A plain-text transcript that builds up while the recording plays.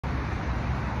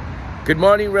Good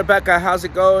morning, Rebecca. How's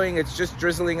it going? It's just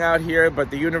drizzling out here, but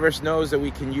the universe knows that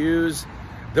we can use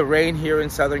the rain here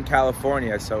in Southern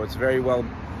California, so it's very well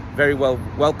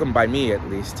welcomed by me, at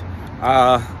least.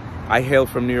 I hail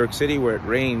from New York City, where it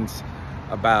rains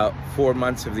about 4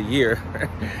 months of the year.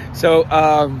 So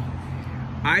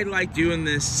I like doing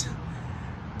this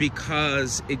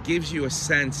because it gives you a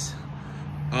sense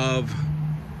of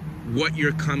what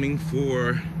you're coming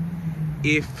for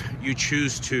if you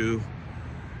choose to,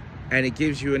 and it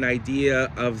gives you an idea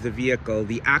of the vehicle,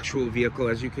 the actual vehicle.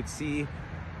 As you could see,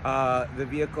 the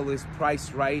vehicle is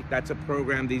priced right. That's a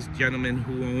program these gentlemen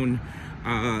who own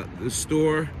the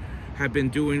store have been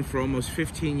doing for almost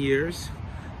 15 years.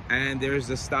 And there's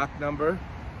the stock number,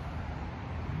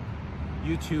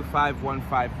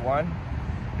 U25151,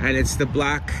 and it's the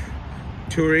black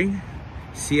Touring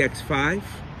CX5.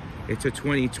 It's a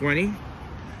 2020.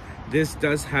 This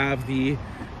does have the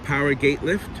power gate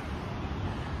lift.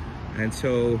 And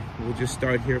so we'll just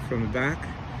start here from the back.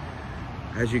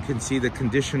 As you can see, the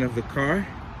condition of the car,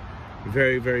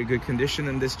 very good condition.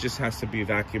 And this just has to be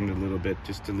vacuumed a little bit,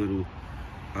 just a little,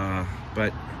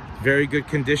 but very good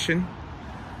condition.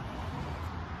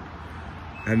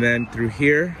 And then through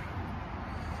here,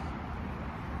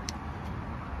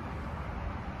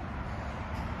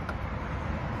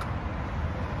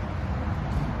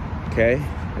 okay,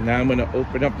 and now I'm going to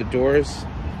open up the doors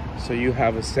so you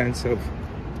have a sense of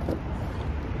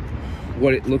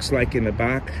what it looks like in the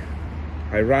back.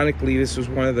 Ironically, this was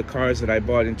one of the cars that I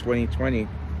bought in 2020.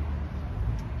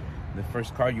 The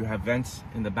first car, you have vents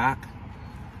in the back.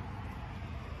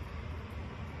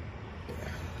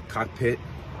 Cockpit.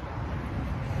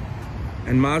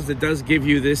 And Mazda does give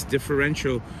you this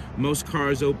differential. Most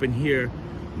cars open here.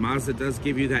 Mazda does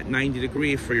give you that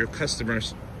 90-degree for your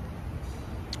customers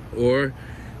or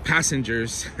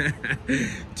passengers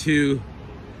to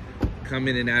come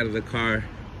in and out of the car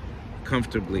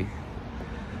comfortably.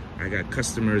 I got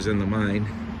customers in the mind.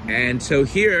 And so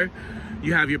here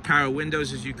you have your power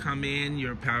windows as you come in,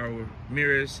 your power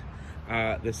mirrors,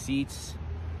 the seats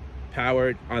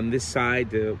powered on this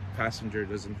side. The passenger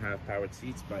doesn't have powered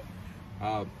seats, but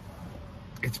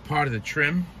it's part of the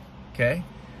trim, okay?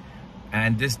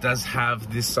 And this does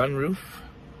have this sunroof.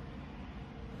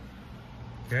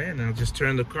 Okay, and I'll just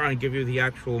turn the car and give you the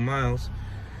actual miles.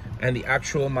 And the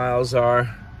actual miles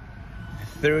are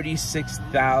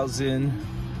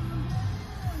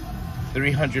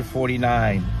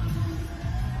 36,349.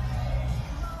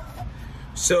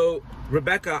 So,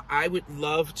 Rebecca, I would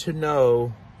love to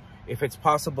know if it's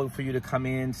possible for you to come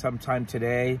in sometime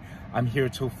today. I'm here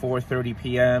till 4:30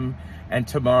 p.m. and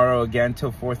tomorrow again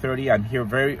till 4:30. I'm here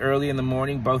very early in the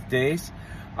morning, both days.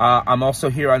 I'm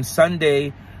also here on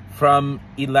Sunday from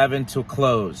 11 till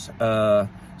close. So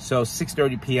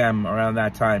 6:30 p.m. around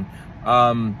that time.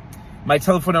 My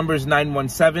telephone number is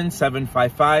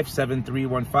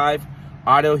 917-755-7315.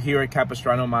 Otto here at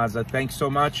Capistrano Mazda. Thanks so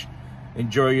much.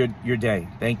 Enjoy your day.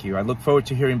 Thank you. I look forward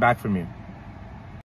to hearing back from you.